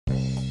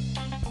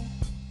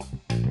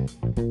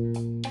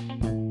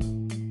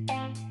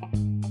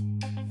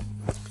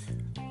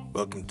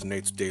Welcome to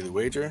Nate's Daily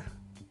Wager.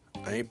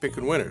 I ain't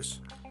picking winners,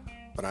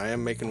 but I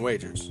am making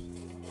wagers.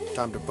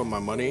 Time to put my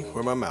money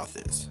where my mouth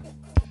is.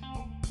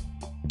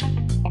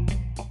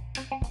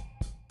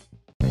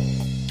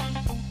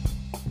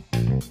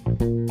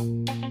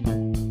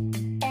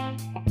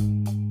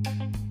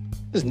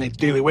 This is Nate's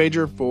Daily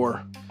Wager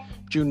for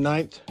June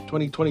 9th,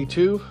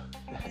 2022.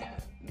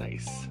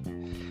 Nice.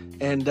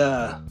 And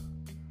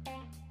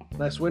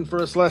nice win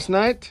for us last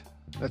night.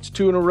 That's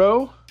 2 in a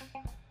row.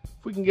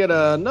 If we can get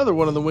another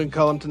one in the win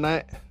column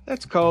tonight,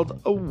 that's called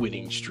a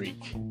winning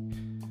streak.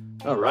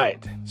 All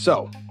right,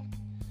 so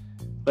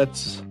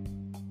let's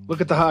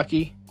look at the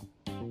hockey.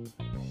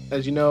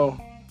 As you know,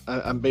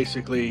 I'm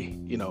basically,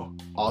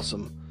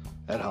 awesome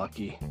at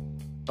hockey.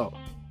 Oh,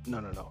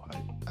 no.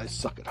 I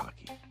suck at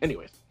hockey.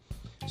 Anyways,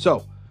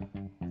 so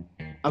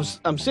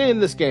I'm seeing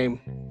this game.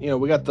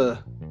 We got the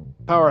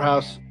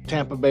powerhouse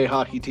Tampa Bay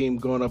hockey team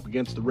going up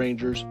against the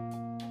Rangers,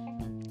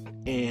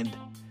 and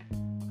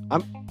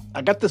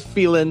I got this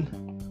feeling.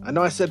 I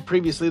know I said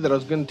previously that I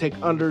was going to take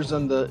unders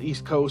on the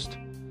East Coast,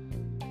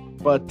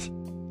 but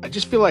I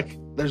just feel like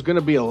there's going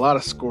to be a lot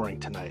of scoring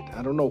tonight.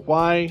 I don't know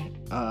why.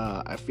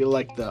 I feel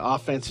like the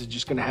offense is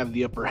just going to have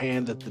the upper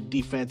hand, that the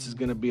defense is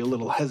going to be a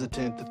little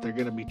hesitant, that they're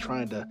going to be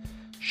trying to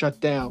shut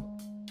down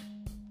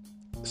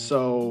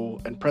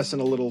and pressing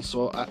a little.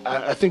 So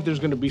I think there's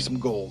going to be some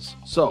goals.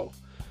 So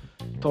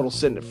total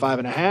sitting at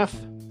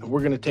 5.5, and we're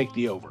going to take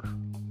the over.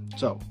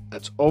 So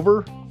that's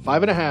over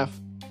 5.5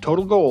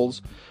 total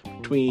goals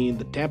between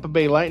the Tampa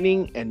Bay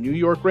Lightning and New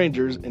York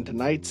Rangers in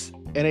tonight's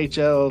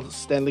NHL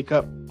Stanley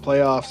Cup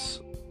playoffs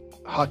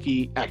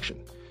hockey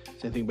action.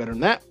 Is anything better than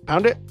that?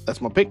 Pound it.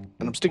 That's my pick,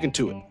 and I'm sticking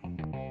to it. Oh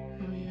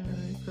yeah,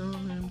 I call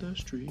him the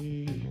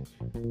streak.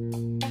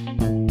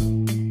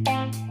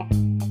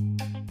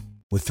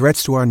 With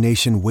threats to our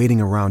nation waiting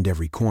around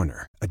every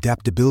corner,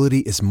 adaptability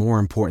is more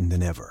important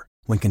than ever.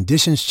 When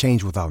conditions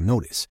change without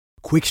notice,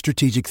 quick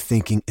strategic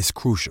thinking is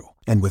crucial.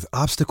 And with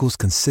obstacles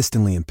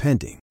consistently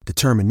impending,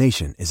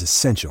 determination is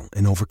essential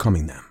in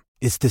overcoming them.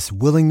 It's this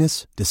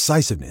willingness,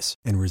 decisiveness,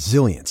 and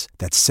resilience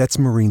that sets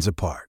Marines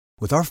apart.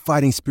 With our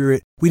fighting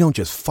spirit, we don't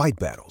just fight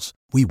battles,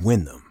 we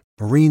win them.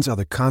 Marines are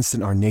the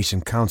constant our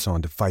nation counts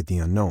on to fight the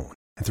unknown.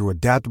 And through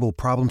adaptable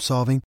problem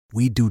solving,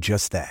 we do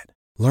just that.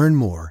 Learn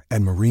more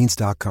at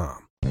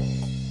marines.com.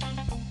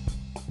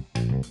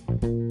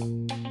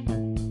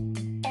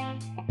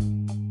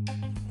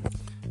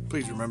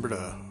 Please remember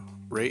to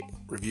rate,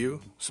 review,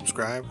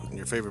 subscribe in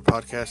your favorite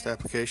podcast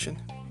application.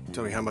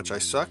 Tell me how much I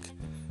suck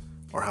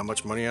or how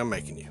much money I'm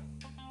making you.